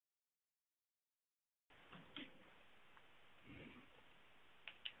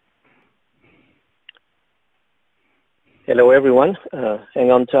Hello, everyone.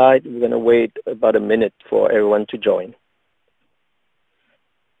 Hang on tight. We're going to wait about a minute for everyone to join.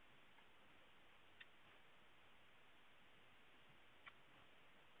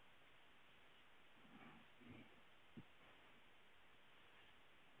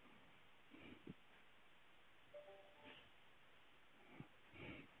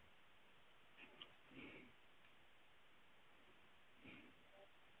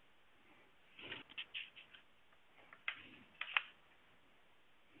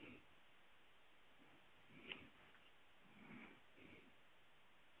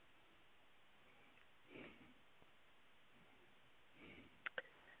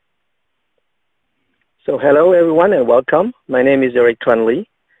 So hello, everyone, and welcome. My name is Eric Tran Lee.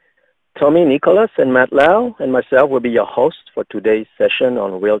 Tommy, Nicholas, and Matt Lau and myself will be your hosts for today's session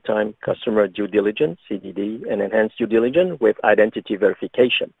on real-time customer due diligence, CDD, and enhanced due diligence with identity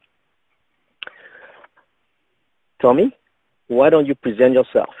verification. Tommy, why don't you present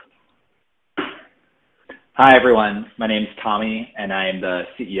yourself? Hi, everyone. My name is Tommy, and I am the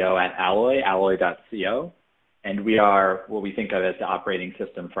CEO at Alloy, alloy.co. And we are what we think of as the operating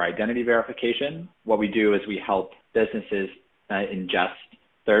system for identity verification. What we do is we help businesses ingest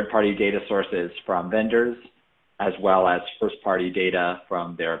third-party data sources from vendors, as well as first-party data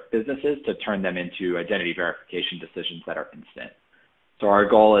from their businesses to turn them into identity verification decisions that are instant. So our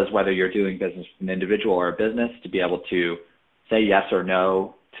goal is, whether you're doing business with an individual or a business, to be able to say yes or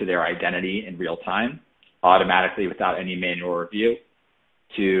no to their identity in real time, automatically without any manual review,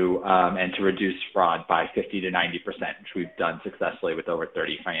 and to reduce fraud by 50 to 90%, which we've done successfully with over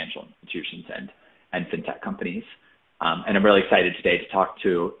 30 financial institutions and fintech companies. And I'm really excited today to talk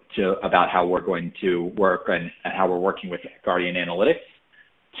about how we're going to work and how we're working with Guardian Analytics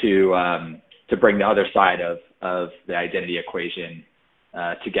to bring the other side of the identity equation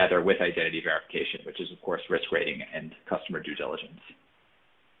together with identity verification, which is, of course, risk rating and customer due diligence.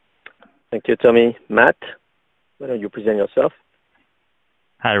 Thank you, Tommy. Matt, why don't you present yourself?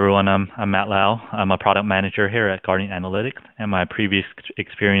 Hi, everyone. I'm Matt Lau. I'm a product manager here at Guardian Analytics, and my previous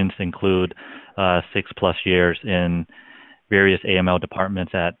experience include 6+ years in various AML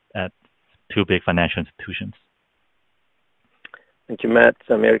departments at 2 big financial institutions. Thank you, Matt.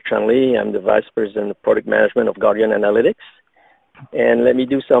 I'm Eric Tran Lee. I'm the Vice President of Product Management of Guardian Analytics. And let me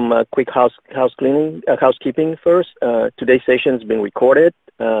do some quick housekeeping first. Today's session has been recorded.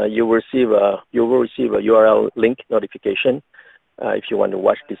 You will receive a URL link notification if you want to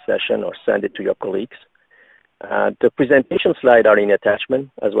watch this session or send it to your colleagues. The presentation slides are in attachment,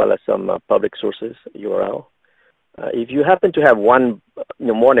 as well as some public sources URL. If you happen to have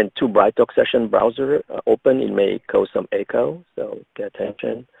more than 2 BrightTalk session browser open, it may cause some echo, so pay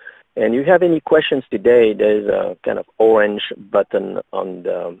attention. And if you have any questions today, there's a kind of orange button on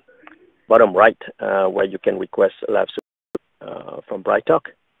the bottom right where you can request a live support from BrightTalk.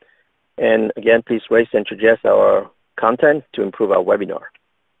 And again, please raise and suggest our content to improve our webinar.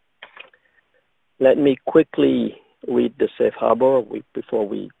 Let me quickly read the safe harbor before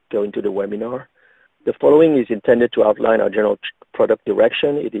we go into the webinar. The following is intended to outline our general product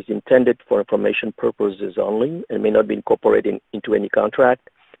direction. It is intended for information purposes only and may not be incorporated into any contract.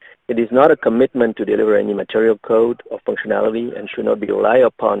 It is not a commitment to deliver any material code or functionality and should not be relied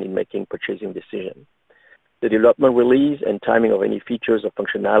upon in making purchasing decisions. The development, release, and timing of any features or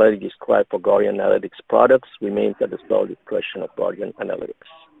functionality described for Guardian Analytics products remains at the sole discretion of Guardian Analytics.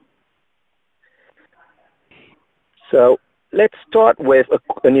 So let's start with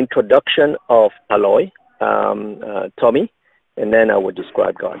an introduction of Alloy, Tommy, and then I will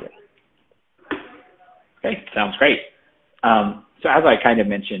describe Guardian. Okay, sounds great. So as I kind of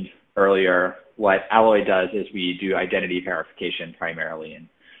mentioned earlier, what Alloy does is we do identity verification primarily. And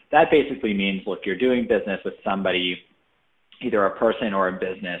that basically means, look, you're doing business with somebody, either a person or a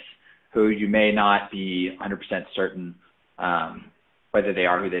business, who you may not be 100% certain whether they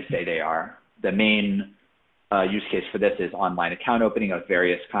are who they say they are. The main use case for this is online account opening of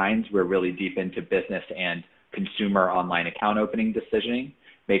various kinds. We're really deep into business and consumer online account opening decisioning,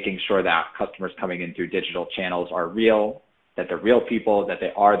 making sure that customers coming in through digital channels are real, that they're real people, that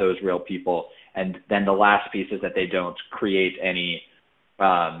they are those real people. And then the last piece is that they don't create any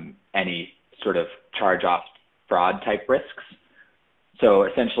sort of charge-off fraud type risks. So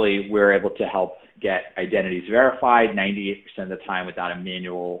essentially, we're able to help get identities verified 98% of the time without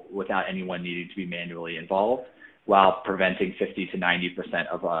anyone needing to be manually involved, while preventing 50 to 90%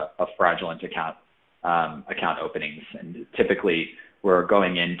 of fraudulent account openings. And typically, we're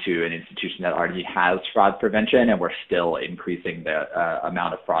going into an institution that already has fraud prevention, and we're still increasing the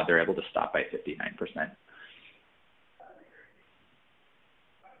amount of fraud they're able to stop by 59%.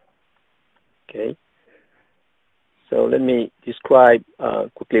 Okay. So let me describe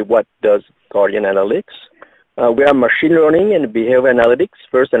quickly what does Guardian Analytics. We are machine learning and behavior analytics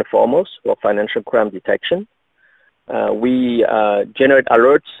first and foremost for financial crime detection. We generate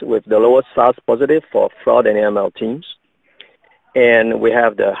alerts with the lowest false positive for fraud and AML teams, and we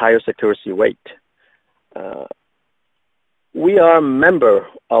have the highest accuracy rate. We are a member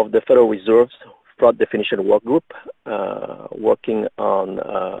of the Federal Reserve's Fraud Definition Work Group, working on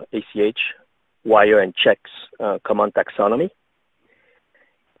ACH, wire, and checks common taxonomy.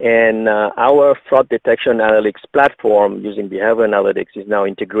 And our fraud detection analytics platform using behavior analytics is now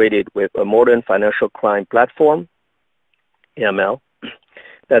integrated with a modern financial crime platform, AML,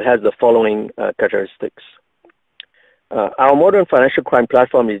 that has the following characteristics. Our modern financial crime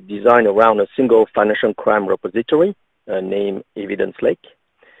platform is designed around a single financial crime repository named Evidence Lake.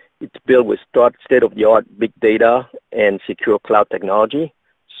 It's built with state-of-the-art big data and secure cloud technology,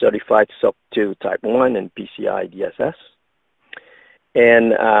 certified SOC 2 Type 1 and PCI DSS.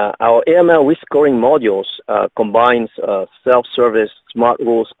 And our AML risk scoring modules combines self-service smart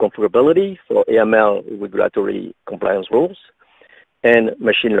rules configurability for AML regulatory compliance rules and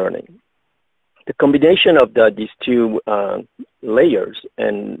machine learning. The combination of these two layers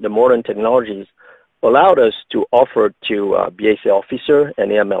and the modern technologies allowed us to offer to BSA officer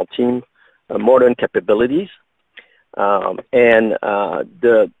and AML team modern capabilities.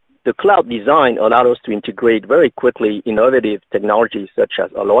 The cloud design allowed us to integrate very quickly innovative technologies such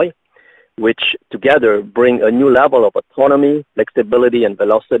as Alloy, which together bring a new level of autonomy, flexibility, and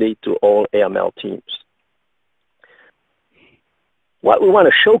velocity to all AML teams. What we want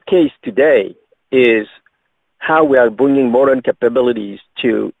to showcase today is how we are bringing modern capabilities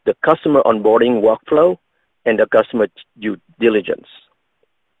to the customer onboarding workflow and the customer due diligence.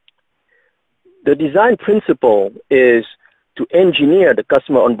 The design principle is to engineer the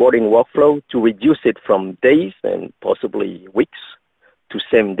customer onboarding workflow to reduce it from days and possibly weeks to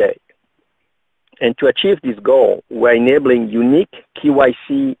same day. And to achieve this goal, we're enabling unique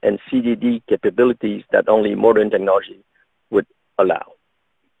KYC and CDD capabilities that only modern technology would allow.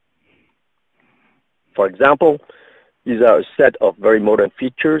 For example, these are a set of very modern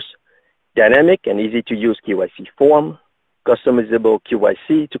features: dynamic and easy to use KYC form, customizable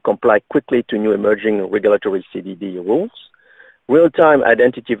KYC to comply quickly to new emerging regulatory CDD rules, real-time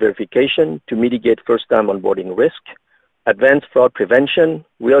identity verification to mitigate first-time onboarding risk, advanced fraud prevention,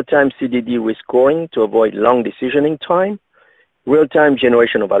 real-time CDD risk scoring to avoid long decisioning time, real-time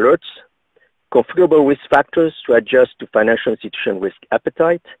generation of alerts, configurable risk factors to adjust to financial institution risk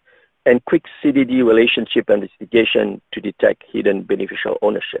appetite, and quick CDD relationship investigation to detect hidden beneficial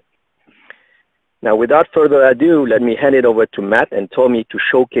ownership. Now, without further ado, let me hand it over to Matt and Tommy to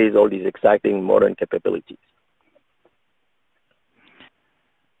showcase all these exciting modern capabilities.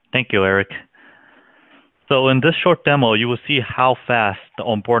 Thank you, Eric. So in this short demo, you will see how fast the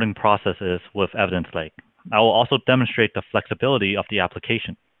onboarding process is with Evidence Lake. I will also demonstrate the flexibility of the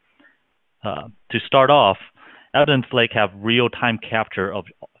application. To start off, Evidence Lake have real-time capture of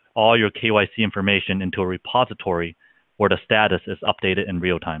all your KYC information into a repository where the status is updated in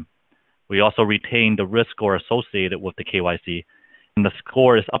real time. We also retain the risk score associated with the KYC, and the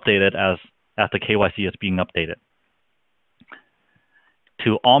score is updated as the KYC is being updated.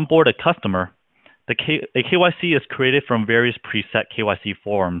 To onboard a customer, a KYC is created from various preset KYC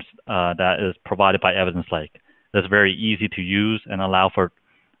forms that is provided by Evidence Lake. It's very easy to use and allow for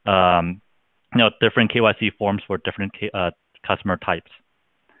different KYC forms for different customer types.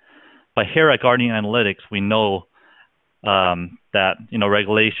 But here at Guardian Analytics, we know that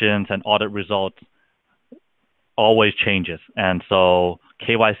regulations and audit results always changes, and so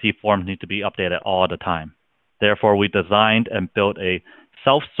KYC forms need to be updated all the time. Therefore, we designed and built a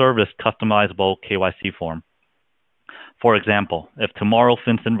self-service customizable KYC form. For example, if tomorrow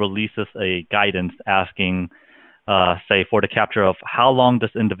FinCEN releases a guidance asking, say, for the capture of how long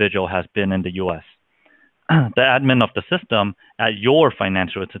this individual has been in the U.S., the admin of the system at your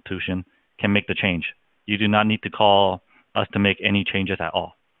financial institution can make the change. You do not need to call us to make any changes at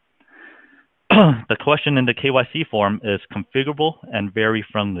all. The question in the KYC form is configurable and very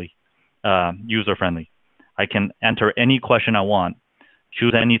friendly, user-friendly. I can enter any question I want,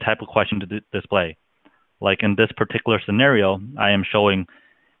 choose any type of question to display. Like in this particular scenario, I am showing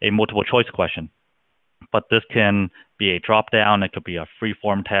a multiple choice question, but this can be a drop-down, it could be a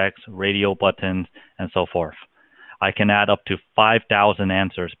free-form text, radio buttons, and so forth. I can add up to 5,000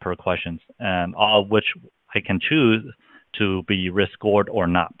 answers per question, and all of which I can choose to be risk scored or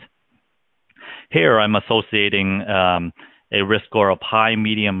not. Here, I'm associating a risk score of high,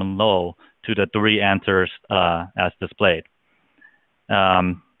 medium, and low to the three answers as displayed.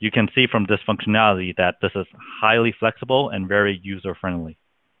 You can see from this functionality that this is highly flexible and very user-friendly.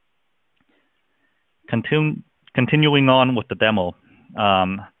 Continuing on with the demo,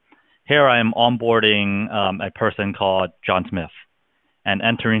 here I am onboarding a person called John Smith and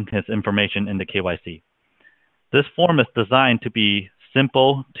entering his information in the KYC. This form is designed to be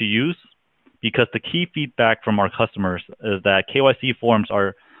simple to use because the key feedback from our customers is that KYC forms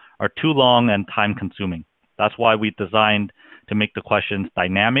are too long and time-consuming. That's why we designed to make the questions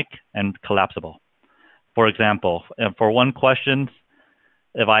dynamic and collapsible. For example, for one question,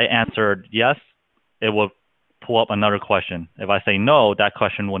 if I answered yes, it will pull up another question. If I say no, that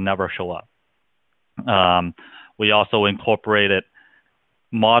question will never show up. We also incorporated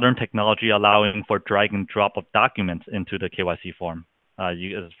modern technology allowing for drag and drop of documents into the KYC form.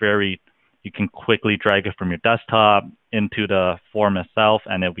 You can quickly drag it from your desktop into the form itself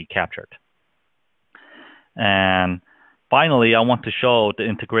and it'll be captured. And finally, I want to show the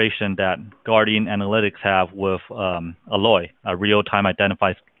integration that Guardian Analytics have with Alloy, a real-time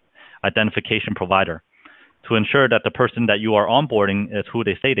identification provider, to ensure that the person that you are onboarding is who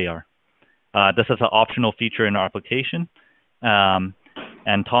they say they are. This is an optional feature in our application.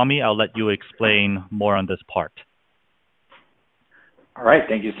 And Tommy, I'll let you explain more on this part. All right,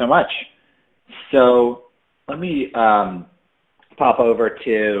 thank you so much. So let me pop over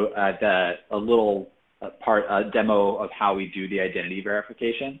to a little demo of how we do the identity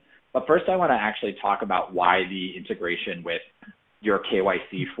verification. But first, I want to actually talk about why the integration with your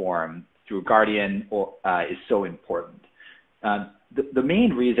KYC form through Guardian is so important. The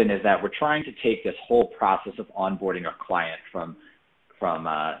main reason is that we're trying to take this whole process of onboarding a client from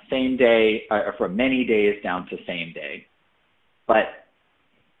same day, or from many days down to same day. But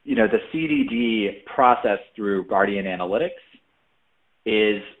you know, the CDD process through Guardian Analytics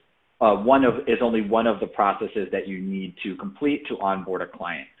is only one of the processes that you need to complete to onboard a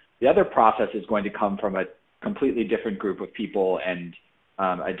client. The other process is going to come from a completely different group of people and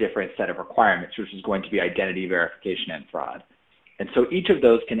a different set of requirements, which is going to be identity verification and fraud. And so each of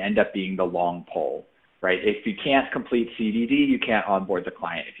those can end up being the long pole, right? If you can't complete CDD, you can't onboard the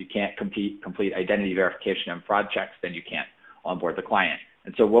client. If you can't complete identity verification and fraud checks, then you can't onboard the client.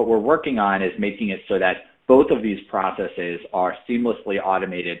 And so what we're working on is making it so that both of these processes are seamlessly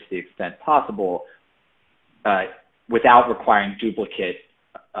automated to the extent possible without requiring duplicate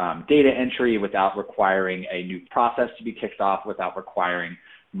data entry, without requiring a new process to be kicked off, without requiring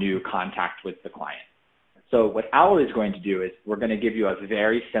new contact with the client. So what Alloy is going to do is we're going to give you a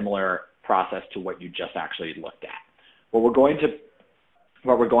very similar process to what you just actually looked at. What we're going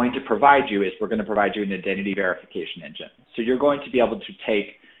to provide you is we're going to provide you an identity verification engine. So you're going to be able to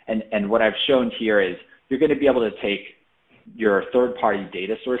take, and what I've shown here is you're going to be able to take your third-party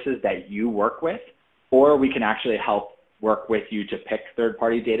data sources that you work with, or we can actually help work with you to pick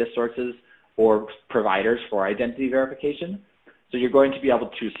third-party data sources or providers for identity verification. So you're going to be able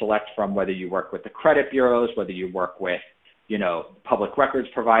to select from whether you work with the credit bureaus, whether you work with, you know, public records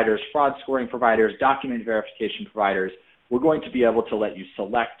providers, fraud scoring providers, document verification providers. We're going to be able to let you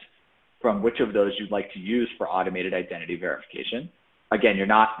select from which of those you'd like to use for automated identity verification. Again, you're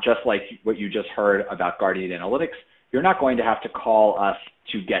not, just like what you just heard about Guardian Analytics, you're not going to have to call us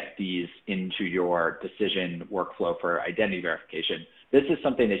to get these into your decision workflow for identity verification. This is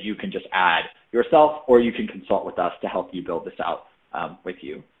something that you can just add yourself, or you can consult with us to help you build this out with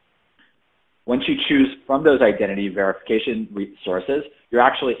you. Once you choose from those identity verification resources, you're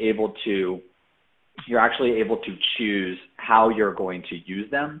actually able to choose how you're going to use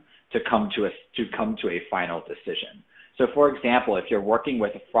them to come to a final decision. So for example, if you're working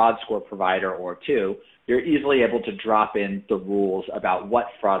with a fraud score provider or two, you're easily able to drop in the rules about what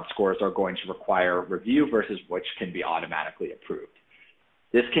fraud scores are going to require review versus which can be automatically approved.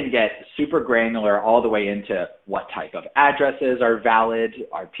 This can get super granular all the way into what type of addresses are valid,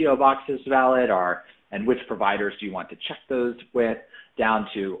 are PO boxes valid, and which providers do you want to check those with, down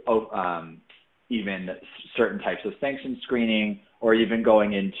to even certain types of sanction screening, or even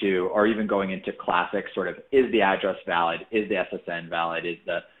going into classic sort of, is the address valid, is the SSN valid, is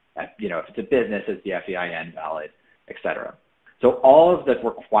the, you know, if it's a business, is the FEIN valid, et cetera. So all of the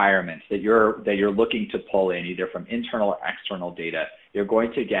requirements that you're looking to pull in, either from internal or external data, you're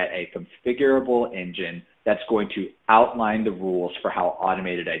going to get a configurable engine that's going to outline the rules for how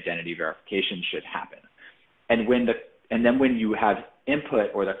automated identity verification should happen. And then when you have input,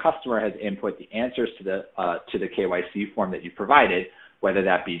 or the customer has input the answers to the KYC form that you provided, whether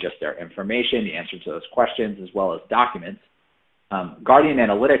that be just their information, the answer to those questions, as well as documents, Guardian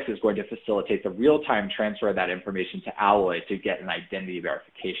Analytics is going to facilitate the real-time transfer of that information to Alloy to get an identity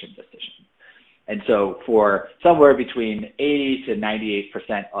verification decision. And so for somewhere between 80 to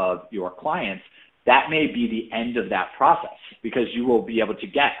 98% of your clients, that may be the end of that process, because you will be able to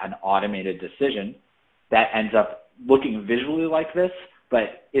get an automated decision that ends up looking visually like this,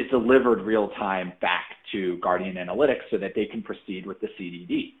 but is delivered real time back to Guardian Analytics so that they can proceed with the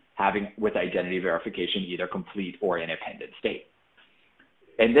CDD, with identity verification either complete or in a pending state.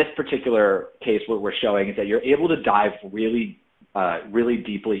 In this particular case, what we're showing is that you're able to dive really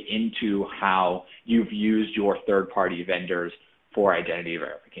deeply into how you've used your third-party vendors for identity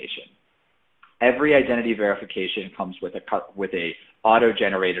verification. Every identity verification comes with a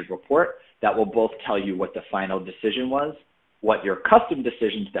auto-generated report that will both tell you what the final decision was, what your custom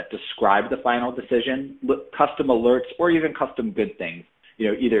decisions that describe the final decision, custom alerts, or even custom good things.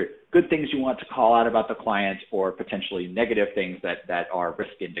 Either good things you want to call out about the client or potentially negative things that are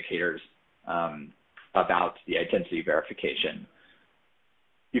risk indicators about the identity verification.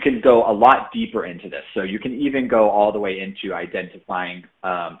 You can go a lot deeper into this. So you can even go all the way into identifying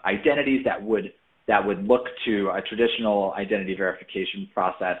identities that would look to a traditional identity verification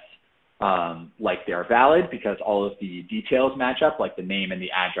process like they're valid because all of the details match up, like the name and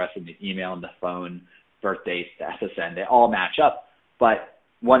the address and the email and the phone, birth date, the SSN, they all match up. But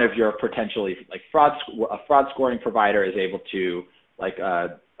one of your potentially a fraud scoring provider is able to, like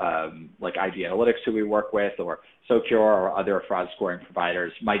ID Analytics, who we work with, or Socure or other fraud scoring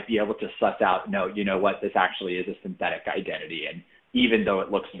providers, might be able to suss out, no, you know what, this actually is a synthetic identity, and even though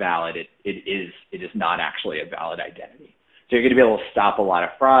it looks valid, it is not actually a valid identity. So you're going to be able to stop a lot of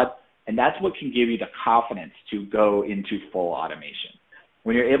fraud, and that's what can give you the confidence to go into full automation.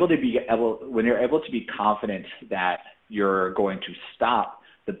 When you're able to be confident that you're going to stop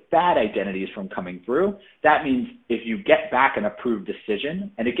the bad identities from coming through, that means if you get back an approved decision,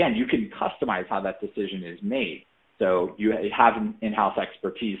 and again, you can customize how that decision is made. So you have in-house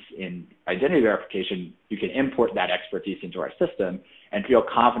expertise in identity verification, you can import that expertise into our system and feel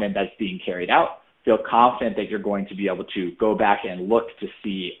confident that's being carried out, feel confident that you're going to be able to go back and look to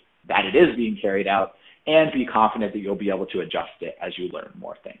see that it is being carried out, and be confident that you'll be able to adjust it as you learn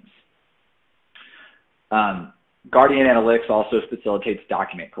more things. Guardian Analytics also facilitates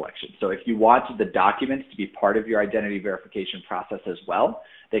document collection. So if you want the documents to be part of your identity verification process as well,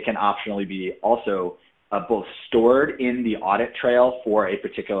 they can optionally be also both stored in the audit trail for a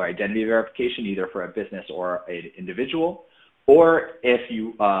particular identity verification, either for a business or an individual, or if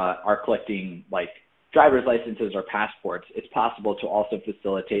you are collecting like driver's licenses or passports, it's possible to also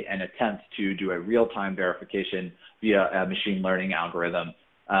facilitate an attempt to do a real-time verification via a machine learning algorithm,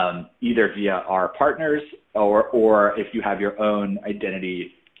 either via our partners or if you have your own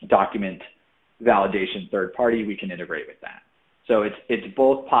identity document validation third party, we can integrate with that. So it's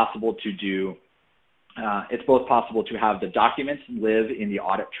both possible to do, it's both possible to have the documents live in the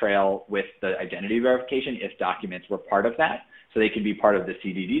audit trail with the identity verification if documents were part of that. So they can be part of the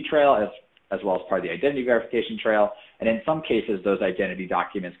CDD trail as well as part of the identity verification trail. And in some cases, those identity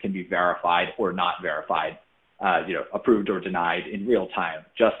documents can be verified or not verified, approved or denied in real time,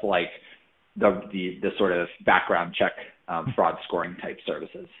 just like the sort of background check fraud scoring type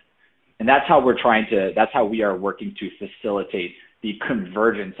services. And that's how we are working to facilitate the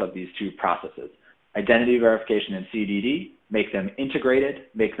convergence of these two processes. Identity verification and CDD, make them integrated,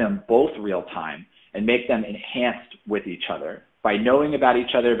 make them both real time, and make them enhanced with each other. By knowing about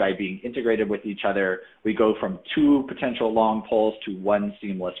each other, by being integrated with each other, we go from two potential long poles to one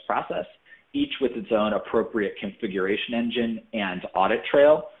seamless process, each with its own appropriate configuration engine and audit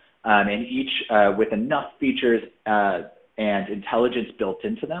trail, and each with enough features and intelligence built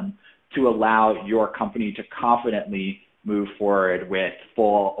into them to allow your company to confidently move forward with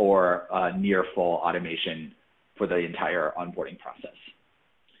full or near full automation for the entire onboarding process.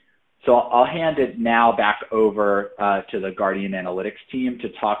 So I'll hand it now back over to the Guardian Analytics team to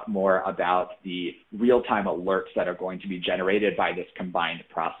talk more about the real-time alerts that are going to be generated by this combined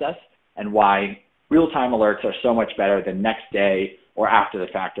process and why real-time alerts are so much better than next day or after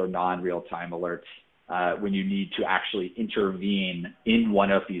the fact or non-real-time alerts when you need to actually intervene in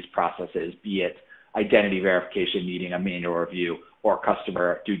one of these processes, be it identity verification needing a manual review or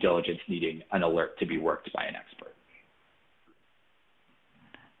customer due diligence needing an alert to be worked by an expert.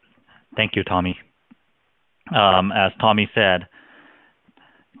 Thank you, Tommy. As Tommy said,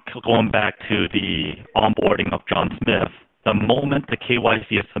 going back to the onboarding of John Smith, the moment the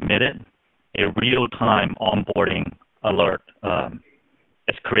KYC is submitted, a real-time onboarding alert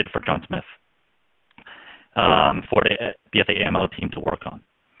is created for John Smith for the BSA AML team to work on.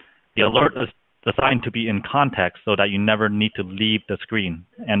 The alert is designed to be in context so that you never need to leave the screen,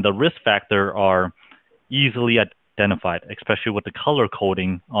 and the risk factors are easily identified, especially with the color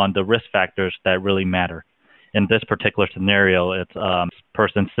coding on the risk factors that really matter. In this particular scenario, it's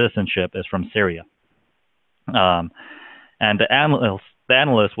person's citizenship is from Syria. And the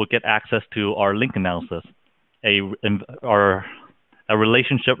analyst will get access to our link analysis, a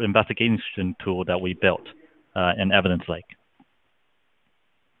relationship investigation tool that we built in Evidence Lake.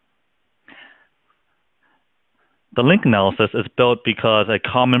 The link analysis is built because a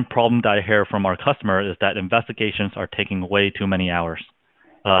common problem that I hear from our customer is that investigations are taking way too many hours,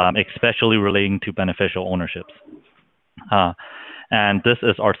 especially relating to beneficial ownerships. And this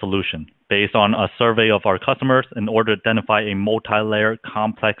is our solution. Based on a survey of our customers, in order to identify a multi-layered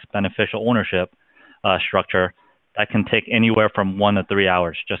complex beneficial ownership structure that can take anywhere from 1 to 3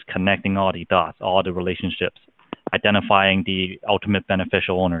 hours, just connecting all the dots, all the relationships, identifying the ultimate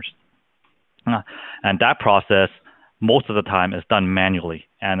beneficial owners. And that process, most of the time, is done manually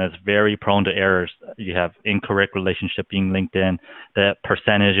and is very prone to errors. You have incorrect relationship being linked in. The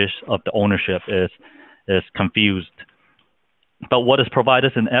percentages of the ownership is confused. But what is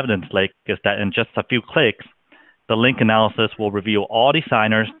provided in Evidence Lake is that in just a few clicks, the link analysis will reveal all the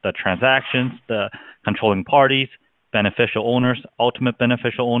signers, the transactions, the controlling parties, beneficial owners, ultimate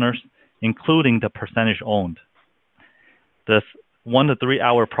beneficial owners, including the percentage owned. This 1 to 3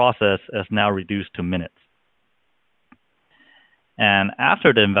 hour process is now reduced to minutes. And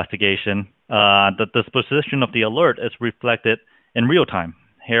after the investigation, the disposition of the alert is reflected in real time.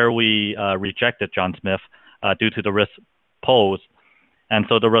 Here we rejected John Smith due to the risk posed, and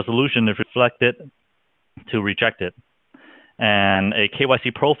so the resolution is reflected to reject it. And a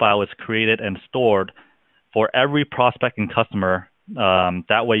KYC profile is created and stored for every prospect and customer.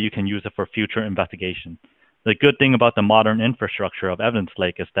 That way you can use it for future investigation. The good thing about the modern infrastructure of Evidence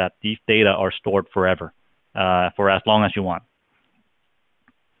Lake is that these data are stored forever, for as long as you want.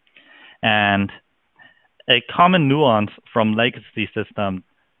 And a common nuance from legacy system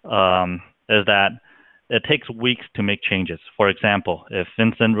is that it takes weeks to make changes. For example, if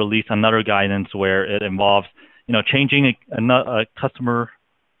Vincent released another guidance where it involves, changing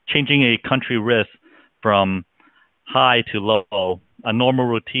changing a country risk from high to low, a normal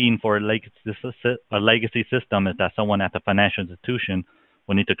routine for a legacy system is that someone at the financial institution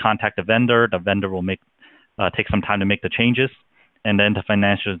will need to contact the vendor. The vendor will take some time to make the changes, and then the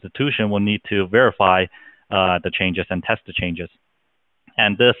financial institution will need to verify the changes and test the changes.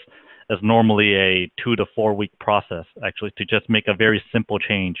 And this is normally a 2 to 4 week process, actually, to just make a very simple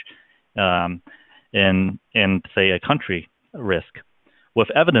change in say, a country risk.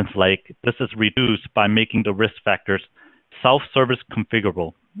 With Evidence Lake, this is reduced by making the risk factors self-service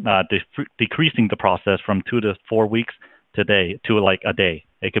configurable, decreasing the process from 2 to 4 weeks to like a day.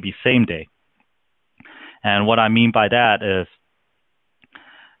 It could be same day. And what I mean by that is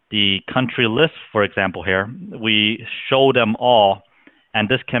the country list, for example, here, we show them all, and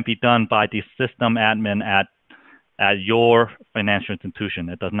this can be done by the system admin at your financial institution.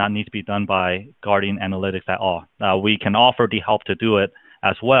 It does not need to be done by Guardian Analytics at all. We can offer the help to do it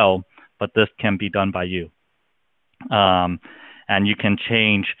as well, but this can be done by you. And you can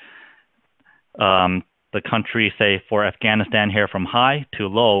change the country, say, for Afghanistan here from high to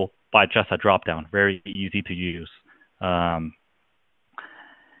low by just a drop-down. Very easy to use. And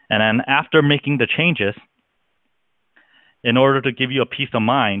then after making the changes, in order to give you a peace of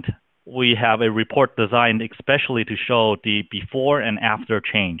mind, we have a report designed especially to show the before and after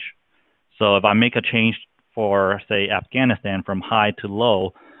change. So if I make a change for, say, Afghanistan from high to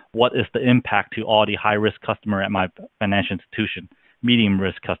low, what is the impact to all the high-risk customer at my financial institution,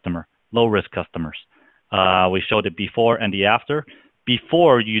 medium-risk customer, low-risk customers? We show the before and the after.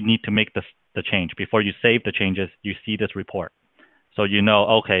 Before you need to make the change, before you save the changes, you see this report. So you know,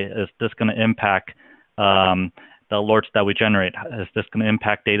 okay, is this going to impact the alerts that we generate? Is this going to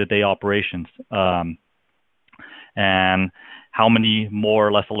impact day-to-day operations? And how many more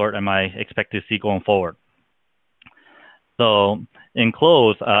or less alert am I expected to see going forward? So in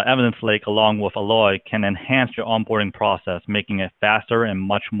close, Evidence Lake along with Alloy can enhance your onboarding process, making it faster and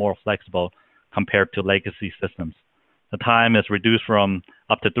much more flexible compared to legacy systems. The time is reduced from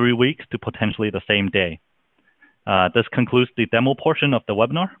up to 3 weeks to potentially the same day. This concludes the demo portion of the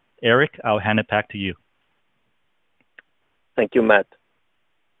webinar. Eric, I'll hand it back to you. Thank you, Matt.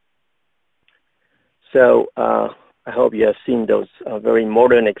 So I hope you have seen those very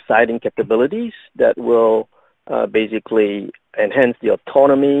modern, exciting capabilities that will basically enhance the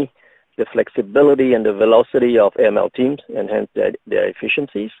autonomy, the flexibility, and the velocity of AML teams, enhance their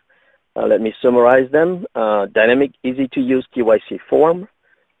efficiencies. Let me summarize them. Dynamic, easy-to-use KYC form,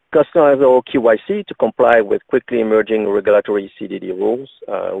 Customers owe KYC to comply with quickly emerging regulatory CDD rules,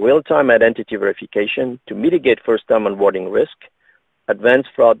 real-time identity verification to mitigate first-time onboarding risk, advanced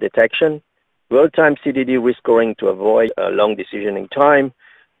fraud detection, real-time CDD risk scoring to avoid long decisioning time,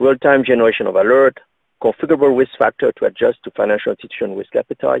 real-time generation of alert, configurable risk factor to adjust to financial institution risk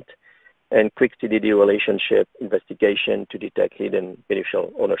appetite, and quick CDD relationship investigation to detect hidden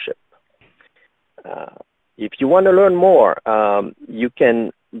beneficial ownership. If you want to learn more, you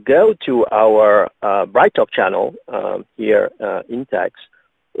can go to our Bright Talk channel here in Tex,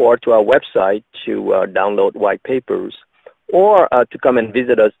 or to our website to download white papers, or to come and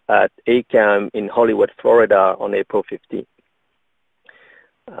visit us at ACAM in Hollywood, Florida on April 15th.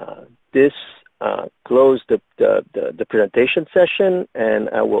 This closed the presentation session, and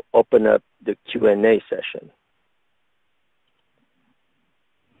I will open up the Q&A session.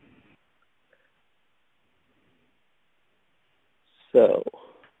 So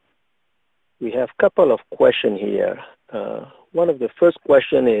we have a couple of questions here. One of the first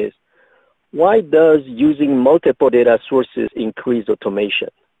question is, why does using multiple data sources increase automation?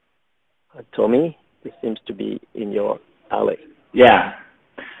 Tommy, this seems to be in your alley. Yeah,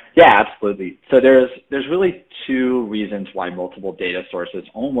 absolutely. So there's really two reasons why multiple data sources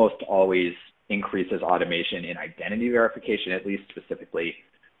almost always increases automation in identity verification, at least specifically.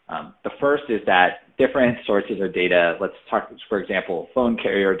 The first is that different sources of data, let's talk, for example, phone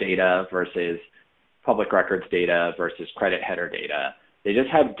carrier data versus public records data versus credit header data. They just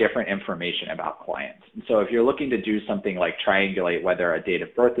have different information about clients. And so if you're looking to do something like triangulate whether a date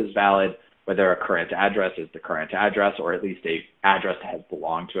of birth is valid, whether a current address is the current address, or at least a address that has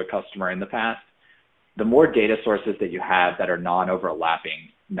belonged to a customer in the past, the more data sources that you have that are non-overlapping,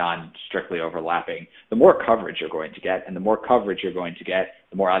 non-strictly overlapping, the more coverage you're going to get. And the more coverage you're going to get,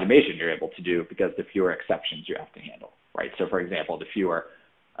 the more automation you're able to do, because the fewer exceptions you have to handle, right? So for example, the fewer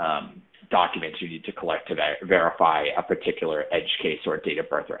documents you need to collect to verify a particular edge case or date of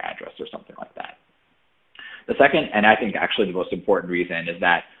birth or address or something like that. The second, and I think actually the most important reason, is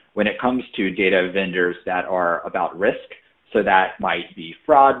that when it comes to data vendors that are about risk, so that might be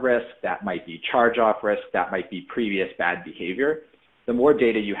fraud risk, that might be charge-off risk, that might be previous bad behavior, the more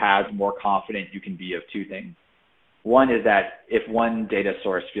data you have, the more confident you can be of two things. One is that if one data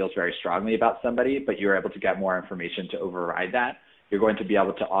source feels very strongly about somebody, but you're able to get more information to override that, you're going to be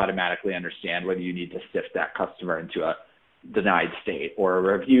able to automatically understand whether you need to sift that customer into a denied state or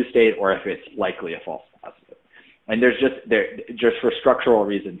a review state, or if it's likely a false positive. And there's just for structural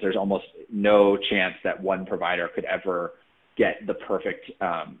reasons, there's almost no chance that one provider could ever get the perfect,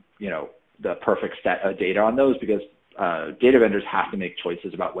 the perfect set of data on those, because data vendors have to make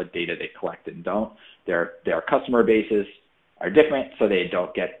choices about what data they collect and don't. Their customer bases are different, so they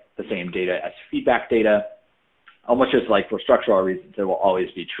don't get the same data as feedback data. Almost just like for structural reasons, it will always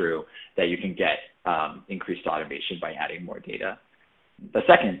be true that you can get increased automation by adding more data. The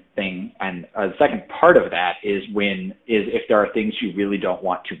second thing, and the second part of that is if there are things you really don't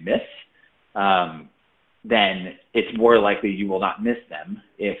want to miss, then it's more likely you will not miss them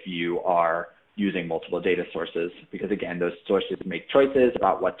if you are using multiple data sources, because again, those sources make choices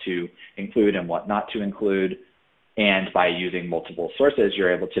about what to include and what not to include. And by using multiple sources,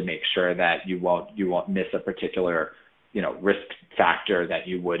 you're able to make sure that you won't miss a particular, risk factor that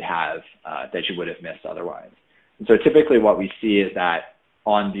you would have missed otherwise. And so typically what we see is that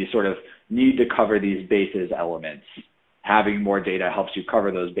on the sort of need to cover these bases elements, having more data helps you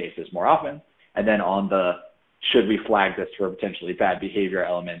cover those bases more often. And then on the should we flag this for potentially bad behavior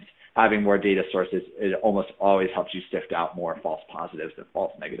elements, having more data sources, it almost always helps you sift out more false positives than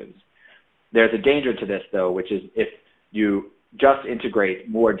false negatives. There's a danger to this, though, which is if you just integrate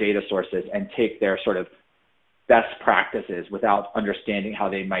more data sources and take their sort of best practices without understanding how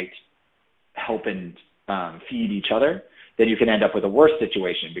they might help and feed each other, then you can end up with a worse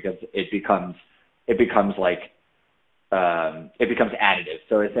situation, because it becomes additive.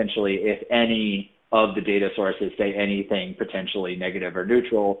 So essentially, if any of the data sources say anything potentially negative or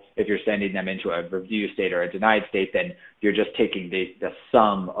neutral, if you're sending them into a review state or a denied state, then you're just taking the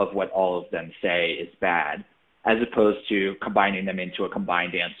sum of what all of them say is bad, as opposed to combining them into a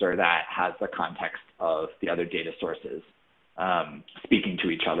combined answer that has the context of the other data sources speaking to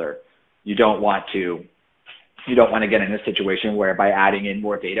each other. You don't want to get in a situation where by adding in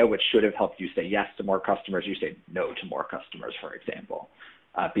more data, which should have helped you say yes to more customers, you say no to more customers, for example.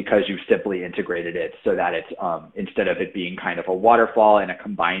 Because you've simply integrated it so that it's instead of it being kind of a waterfall and a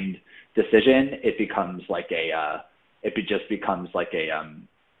combined decision, it becomes like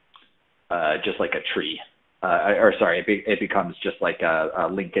just like a tree, it becomes just like a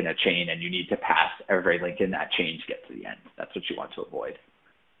link in a chain, and you need to pass every link in that chain to get to the end. That's what you want to avoid.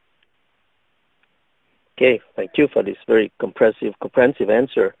 Okay, thank you for this very comprehensive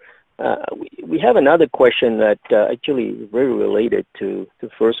answer. We have another question that actually very related to the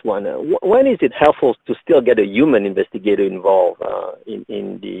first one. When is it helpful to still get a human investigator involved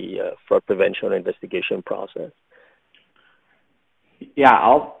in the fraud prevention investigation process? Yeah,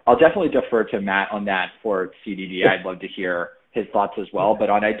 I'll definitely defer to Matt on that for CDD. I'd love to hear his thoughts as well.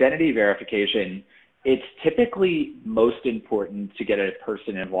 But on identity verification, it's typically most important to get a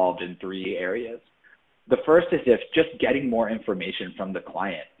person involved in 3 areas. The first is if just getting more information from the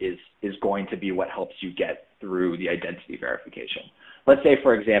client is going to be what helps you get through the identity verification. Let's say,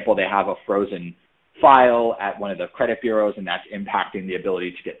 for example, they have a frozen file at one of the credit bureaus and that's impacting the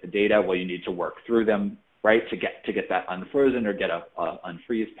ability to get the data. Well, you need to work through them, right, to get that unfrozen or get a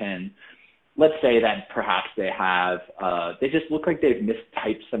unfreeze pin. Let's say that perhaps they have, they just look like they've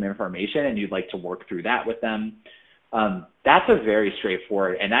mistyped some information and you'd like to work through that with them. That's a very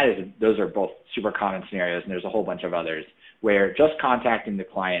straightforward, and those are both super common scenarios, and there's a whole bunch of others where just contacting the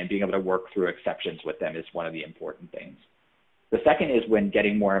client and being able to work through exceptions with them is one of the important things. The second is when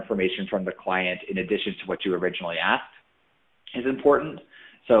getting more information from the client in addition to what you originally asked is important.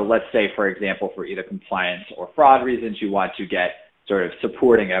 So let's say, for example, for either compliance or fraud reasons, you want to get sort of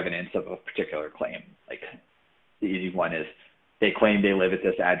supporting evidence of a particular claim. Like the easy one is they claim they live at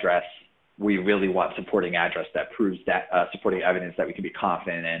this address. We really want supporting address that proves that, supporting evidence that we can be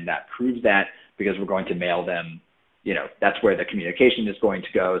confident in that proves that, because we're going to mail them, you know, that's where the communication is going to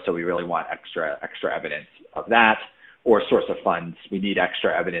go. So we really want extra evidence of that. Or source of funds. We need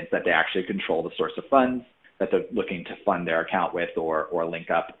extra evidence that they actually control the source of funds that they're looking to fund their account with or link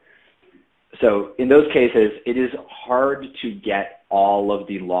up. So in those cases, it is hard to get all of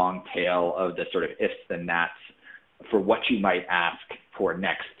the long tail of the sort of ifs and that's for what you might ask for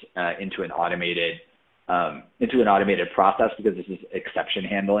next into an automated process, because this is exception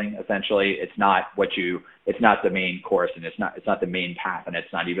handling. Essentially, it's not the main course, and it's not the main path, and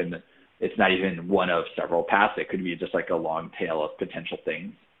it's not even one of several paths. It could be just like a long tail of potential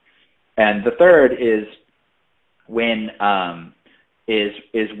things. And the third is when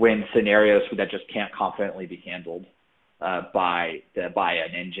when scenarios that just can't confidently be handled by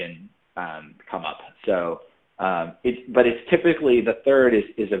an engine come up. So but it's typically, the third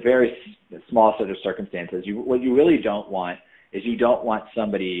is a very small set of circumstances. What you really don't want is you don't want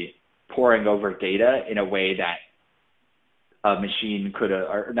somebody poring over data in a way that a machine could have,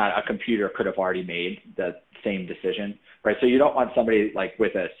 or not, a computer could have already made the same decision, right? So you don't want somebody like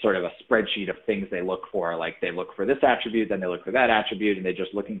with a sort of a spreadsheet of things they look for, like they look for this attribute, then they look for that attribute, and they're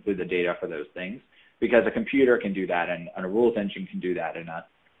just looking through the data for those things, because a computer can do that, and a rules engine can do that, and a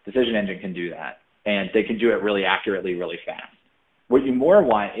decision engine can do that, and they can do it really accurately, really fast. What you more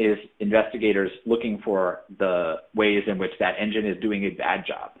want is investigators looking for the ways in which that engine is doing a bad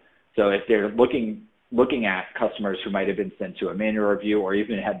job. So if they're looking at customers who might have been sent to a manual review or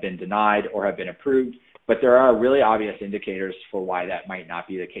even have been denied or have been approved, but there are really obvious indicators for why that might not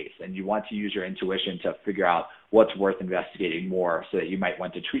be the case. And you want to use your intuition to figure out what's worth investigating more, so that you might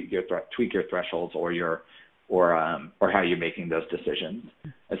want to tweak your thresholds or how you're making those decisions.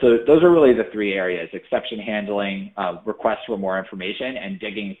 And so those are really the 3 areas: exception handling, requests for more information, and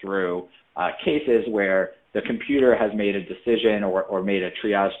digging through cases where the computer has made a decision or made a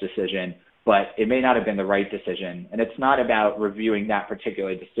triage decision, but it may not have been the right decision. And it's not about reviewing that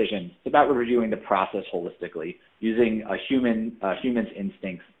particular decision. It's about reviewing the process holistically, using a human's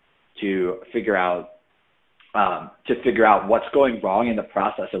instincts to figure out what's going wrong in the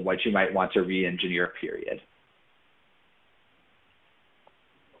process and what you might want to re-engineer, period.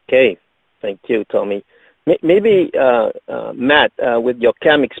 Okay, thank you, Tommy. Maybe, Matt, with your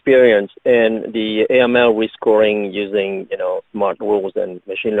CAM experience and the AML risk scoring using, smart rules and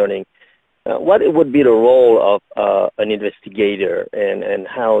machine learning, what would be the role of an investigator, and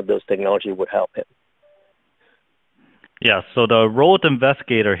how those technology would help him? Yeah, so the role of the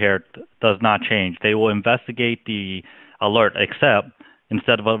investigator here does not change. They will investigate the alert, except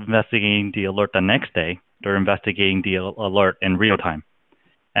instead of investigating the alert the next day, they're investigating the alert in real time.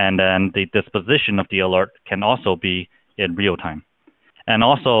 And then the disposition of the alert can also be in real time. And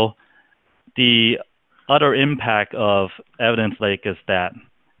also, the other impact of evidence lake is that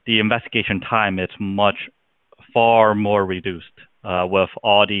the investigation time is far more reduced with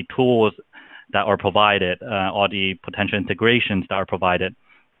all the tools that are provided, all the potential integrations that are provided.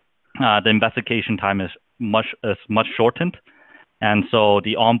 The investigation time is much shortened, and so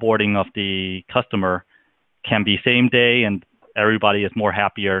the onboarding of the customer can be same day, and everybody is more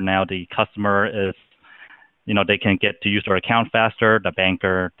happier now. The customer is, they can get to use their account faster. The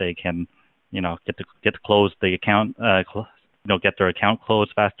banker, they can, get to close the account, get their account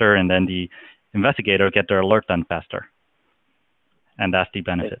closed faster, and then the investigator get their alert done faster. And that's the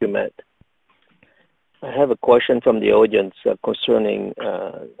benefit. Thank you, Matt. I have a question from the audience concerning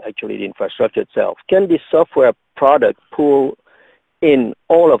actually the infrastructure itself. Can the software product pull in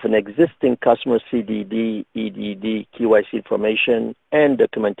all of an existing customer CDD, EDD, KYC information, and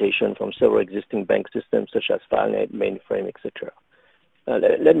documentation from several existing bank systems such as FileNet, mainframe, etc.?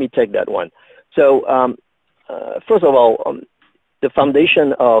 Let me take that one. So first of all, the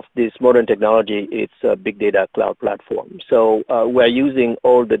foundation of this modern technology is a big data cloud platform. So we're using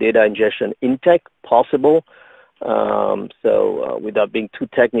all the data ingestion in tech possible. So without being too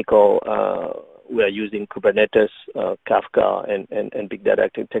technical, we are using Kubernetes, Kafka, and big data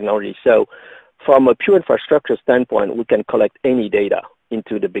technology. So from a pure infrastructure standpoint, we can collect any data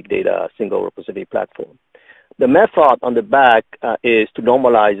into the big data single repository platform. The method on the back is to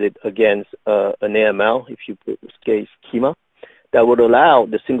normalize it against an AML, if you put this case schema, that would allow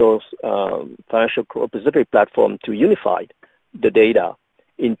the single financial repository platform to unify the data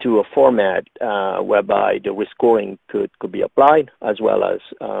into a format whereby the risk scoring could be applied, as well as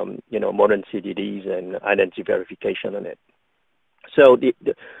modern CDDs and identity verification on it. So the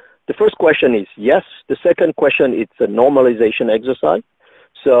first question is yes. The second question, it's a normalization exercise.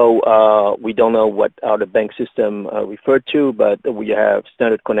 So we don't know what are the bank system referred to, but we have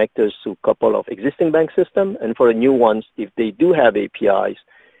standard connectors to a couple of existing bank systems. And for the new ones, if they do have APIs,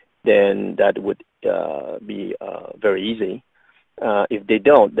 then that would be very easy. If they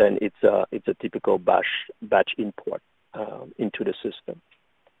don't, then it's a typical batch import into the system.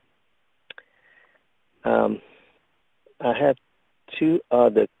 I have two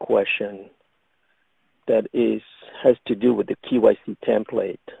other questions that has to do with the KYC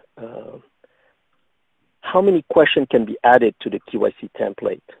template. How many questions can be added to the KYC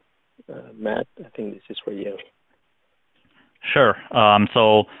template? Matt, I think this is for you. Sure.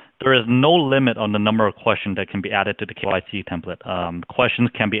 So there is no limit on the number of questions that can be added to the KYC template. Questions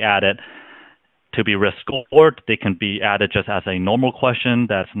can be added to be risk scored. They can be added just as a normal question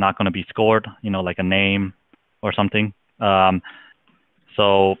that's not going to be scored, like a name or something.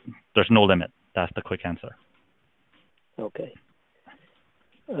 So there's no limit. That's the quick answer. Okay.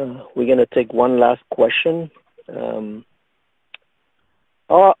 We're going to take one last question. Are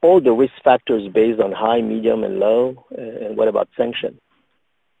all the risk factors based on high, medium, and low? And what about sanction?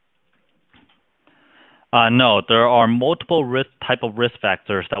 No, there are multiple type of risk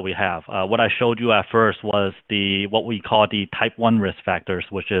factors that we have. What I showed you at first was what we call the type 1 risk factors,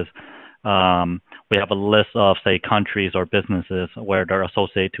 which is we have a list of, say, countries or businesses where they're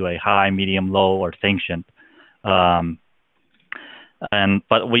associated to a high, medium, low, or sanctioned. But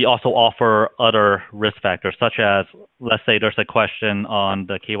we also offer other risk factors, such as, let's say there's a question on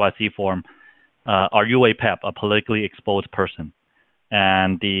the KYC form, are you a PEP, a politically exposed person?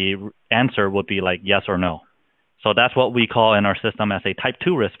 And the answer would be like yes or no. So that's what we call in our system as a type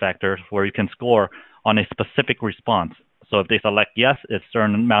 2 risk factor, where you can score on a specific response. So if they select yes, it's a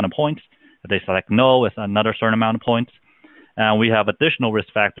certain amount of points. If they select no, it's another certain amount of points. And we have additional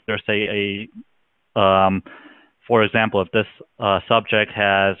risk factors, say for example, if this subject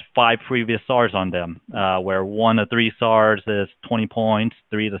has 5 previous SARS on them, where 1 to 3 SARS is 20 points,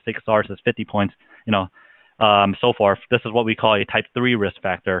 3 to 6 SARS is 50 points, so forth. This is what we call a type 3 risk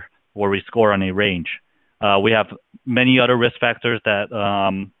factor, where we score on a range. We have many other risk factors that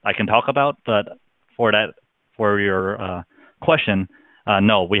I can talk about, but for your question,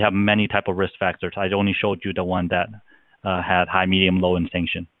 no, we have many type of risk factors. I only showed you the one that had high, medium, low, and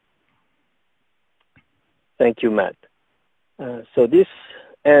sanction. Thank you, Matt. So this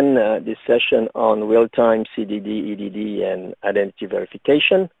ends this session on real-time CDD, EDD, and identity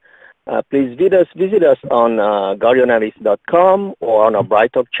verification. Please visit us on guardiananalyst.com or on our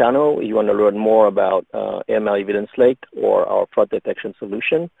BrightTalk channel if you want to learn more about AML Evidence Lake or our fraud detection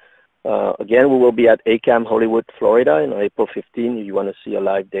solution. Again, we will be at ACAM Hollywood, Florida on April 15. If you want to see a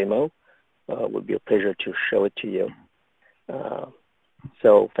live demo, it would be a pleasure to show it to you.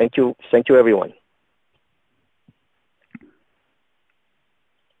 So thank you everyone.